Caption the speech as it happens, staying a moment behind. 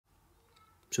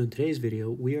So in today's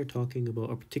video, we are talking about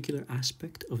a particular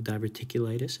aspect of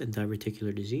diverticulitis and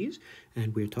diverticular disease,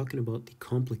 and we're talking about the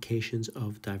complications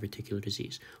of diverticular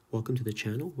disease. Welcome to the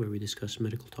channel where we discuss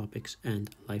medical topics and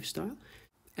lifestyle,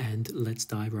 and let's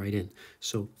dive right in.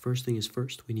 So first thing is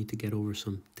first, we need to get over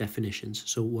some definitions.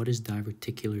 So what is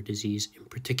diverticular disease in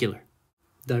particular?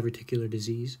 Diverticular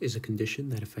disease is a condition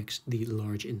that affects the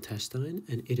large intestine,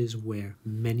 and it is where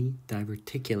many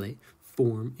diverticulae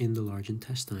form in the large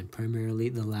intestine, primarily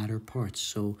the latter parts,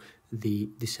 so the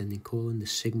descending colon, the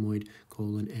sigmoid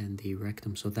colon, and the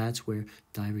rectum. So that's where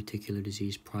diverticular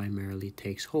disease primarily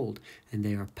takes hold, and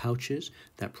they are pouches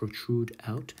that protrude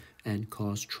out and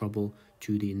cause trouble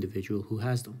to the individual who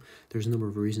has them. There's a number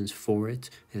of reasons for it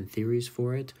and theories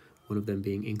for it. One of them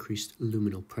being increased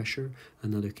luminal pressure.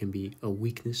 Another can be a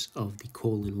weakness of the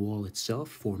colon wall itself,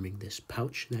 forming this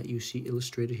pouch that you see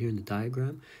illustrated here in the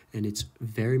diagram. And it's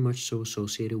very much so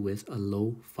associated with a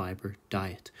low fiber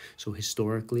diet. So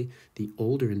historically, the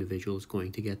older individual is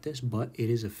going to get this, but it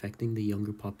is affecting the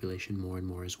younger population more and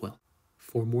more as well.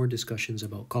 For more discussions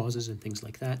about causes and things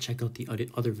like that, check out the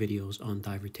other videos on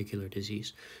diverticular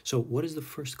disease. So what is the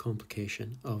first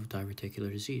complication of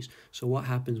diverticular disease? So what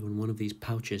happens when one of these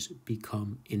pouches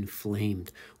become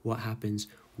inflamed? What happens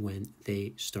when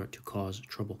they start to cause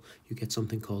trouble? You get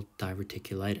something called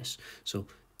diverticulitis. So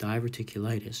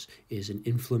diverticulitis is an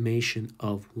inflammation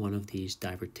of one of these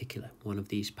diverticula, one of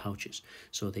these pouches.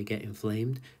 So they get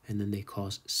inflamed and then they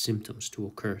cause symptoms to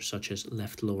occur, such as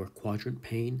left lower quadrant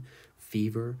pain,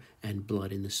 fever, and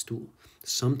blood in the stool.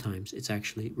 Sometimes it's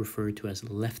actually referred to as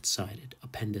left-sided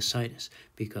appendicitis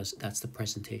because that's the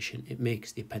presentation it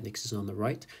makes. The appendix is on the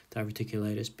right.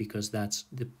 Diverticulitis, because that's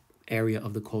the area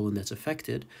of the colon that's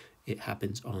affected, it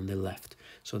happens on the left.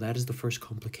 So that is the first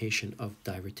complication of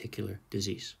diverticular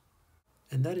disease.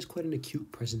 And that is quite an acute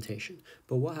presentation.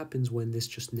 But what happens when this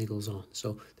just niggles on?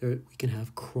 So we can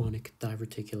have chronic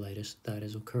diverticulitis that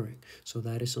is occurring. So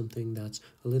that is something that's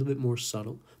a little bit more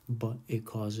subtle, but it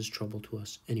causes trouble to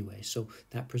us anyway. So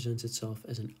that presents itself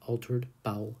as an altered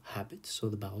bowel habit. So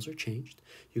the bowels are changed.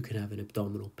 You can have an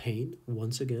abdominal pain,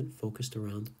 once again focused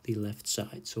around the left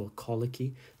side. So a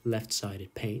colicky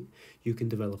left-sided pain. You can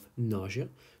develop nausea.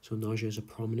 So nausea is a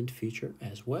prominent feature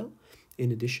as well,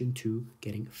 in addition to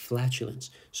getting flatulence,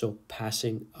 so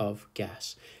passing of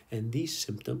gas. And these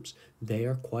symptoms, they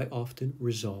are quite often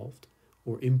resolved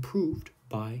or improved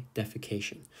by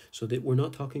defecation. So that we're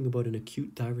not talking about an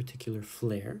acute diverticular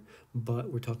flare, but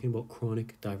we're talking about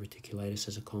chronic diverticulitis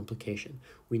as a complication.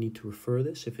 We need to refer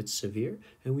this if it's severe,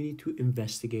 and we need to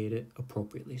investigate it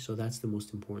appropriately. So that's the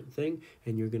most important thing,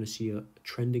 and you're going to see a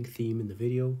trending theme in the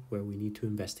video where we need to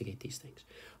investigate these things.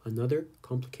 Another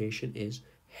complication is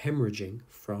hemorrhaging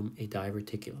from a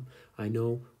diverticulum. I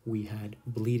know we had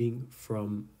bleeding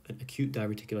from an acute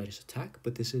diverticulitis attack,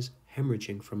 but this is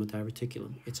hemorrhaging from a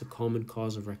diverticulum. It's a common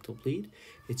cause of rectal bleed.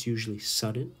 It's usually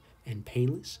sudden and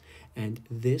painless, and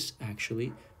this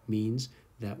actually means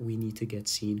that we need to get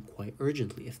seen quite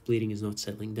urgently. If bleeding is not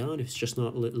settling down, if it's just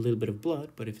not a little bit of blood,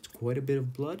 but if it's quite a bit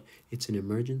of blood, it's an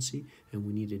emergency, and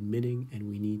we need admitting, and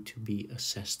we need to be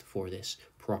assessed for this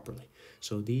properly.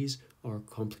 So these are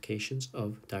complications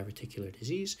of diverticular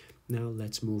disease. Now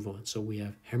let's move on. So we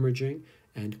have hemorrhaging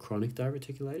and chronic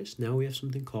diverticulitis. Now we have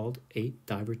something called a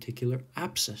diverticular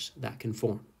abscess that can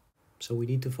form. So we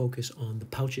need to focus on the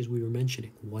pouches we were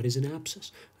mentioning. What is an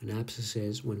abscess? An abscess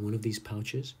is when one of these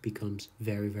pouches becomes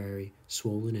very, very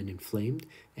swollen and inflamed,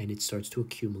 and it starts to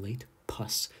accumulate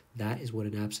pus. That is what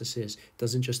an abscess is. It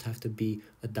doesn't just have to be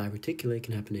a diverticula, it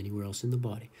can happen anywhere else in the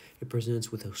body. It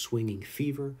presents with a swinging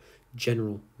fever,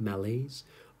 general malaise,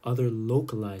 other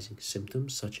localizing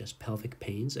symptoms such as pelvic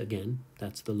pains. Again,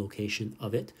 that's the location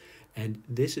of it. And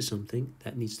this is something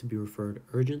that needs to be referred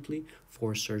urgently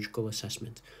for surgical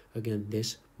assessment. Again,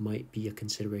 this might be a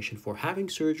consideration for having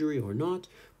surgery or not,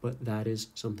 but that is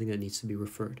something that needs to be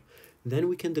referred. Then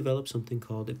we can develop something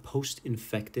called a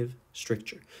post-infective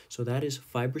stricture. So that is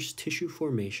fibrous tissue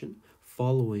formation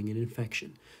following an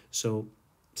infection. So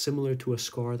similar to a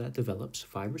scar that develops,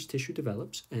 fibrous tissue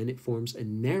develops, and it forms a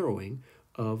narrowing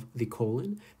of the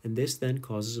colon, and this then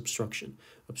causes obstruction.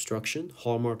 Obstruction,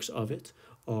 hallmarks of it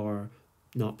are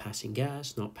not passing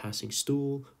gas, not passing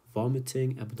stool,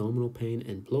 vomiting, abdominal pain,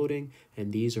 and bloating,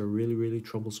 and these are really, really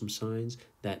troublesome signs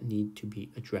that need to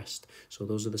be addressed. So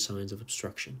those are the signs of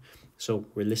obstruction. So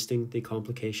we're listing the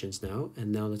complications now,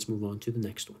 and now let's move on to the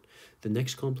next one. The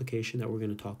next complication that we're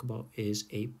going to talk about is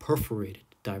a perforated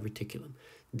diverticulum.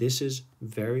 This is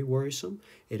very worrisome.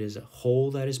 It is a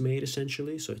hole that is made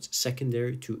essentially, so it's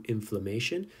secondary to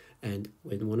inflammation, and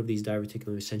when one of these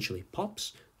diverticulum essentially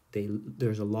pops,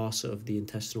 there's a loss of the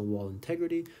intestinal wall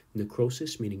integrity,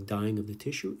 necrosis, meaning dying of the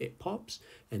tissue, it pops,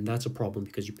 and that's a problem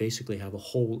because you basically have a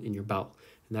hole in your bowel,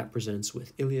 and that presents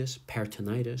with ileus,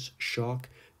 peritonitis, shock,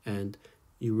 and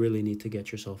you really need to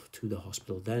get yourself to the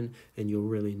hospital then, and you'll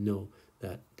really know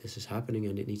that this is happening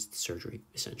and it needs surgery,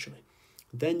 essentially.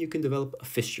 Then you can develop a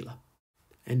fistula.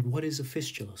 And what is a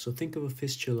fistula? So think of a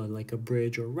fistula like a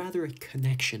bridge, or rather a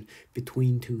connection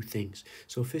between two things.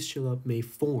 So a fistula may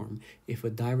form if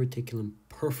a diverticulum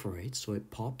perforates, so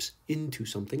it pops into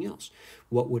something else.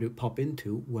 What would it pop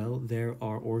into? Well, there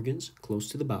are organs close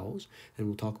to the bowels, and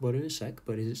we'll talk about it in a sec,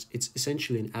 but it's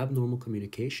essentially an abnormal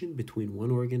communication between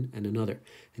one organ and another.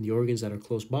 And the organs that are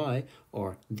close by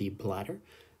are the bladder,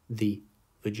 the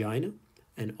vagina,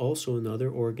 and also another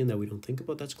organ that we don't think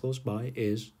about that's close by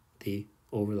is the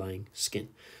overlying skin.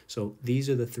 So these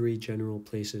are the three general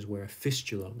places where a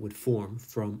fistula would form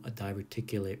from a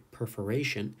diverticulate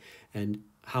perforation, and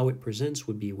how it presents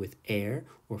would be with air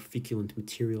or feculent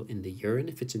material in the urine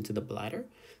if it's into the bladder.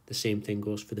 The same thing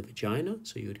goes for the vagina,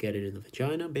 so you would get it in the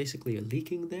vagina, basically a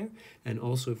leaking there. And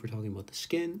also if we're talking about the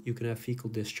skin, you can have fecal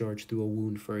discharge through a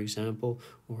wound, for example,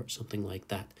 or something like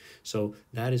that. So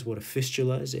that is what a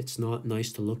fistula is. It's not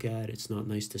nice to look at, it's not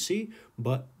nice to see,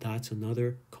 but that's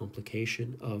another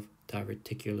complication of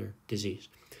diverticular disease.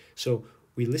 So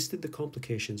we listed the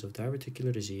complications of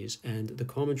diverticular disease, and the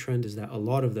common trend is that a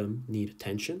lot of them need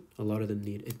attention, a lot of them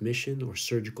need admission or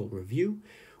surgical review.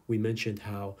 We mentioned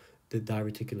how the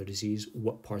diverticular disease,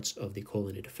 what parts of the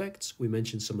colon it affects. We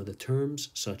mentioned some of the terms,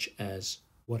 such as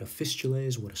what a fistula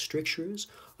is, what a stricture is.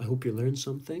 I hope you learned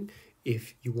something.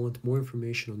 If you want more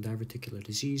information on diverticular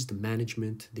disease, the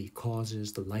management, the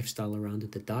causes, the lifestyle around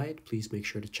it, the diet, please make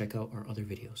sure to check out our other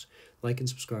videos. Like and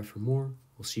subscribe for more.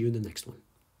 We'll see you in the next one.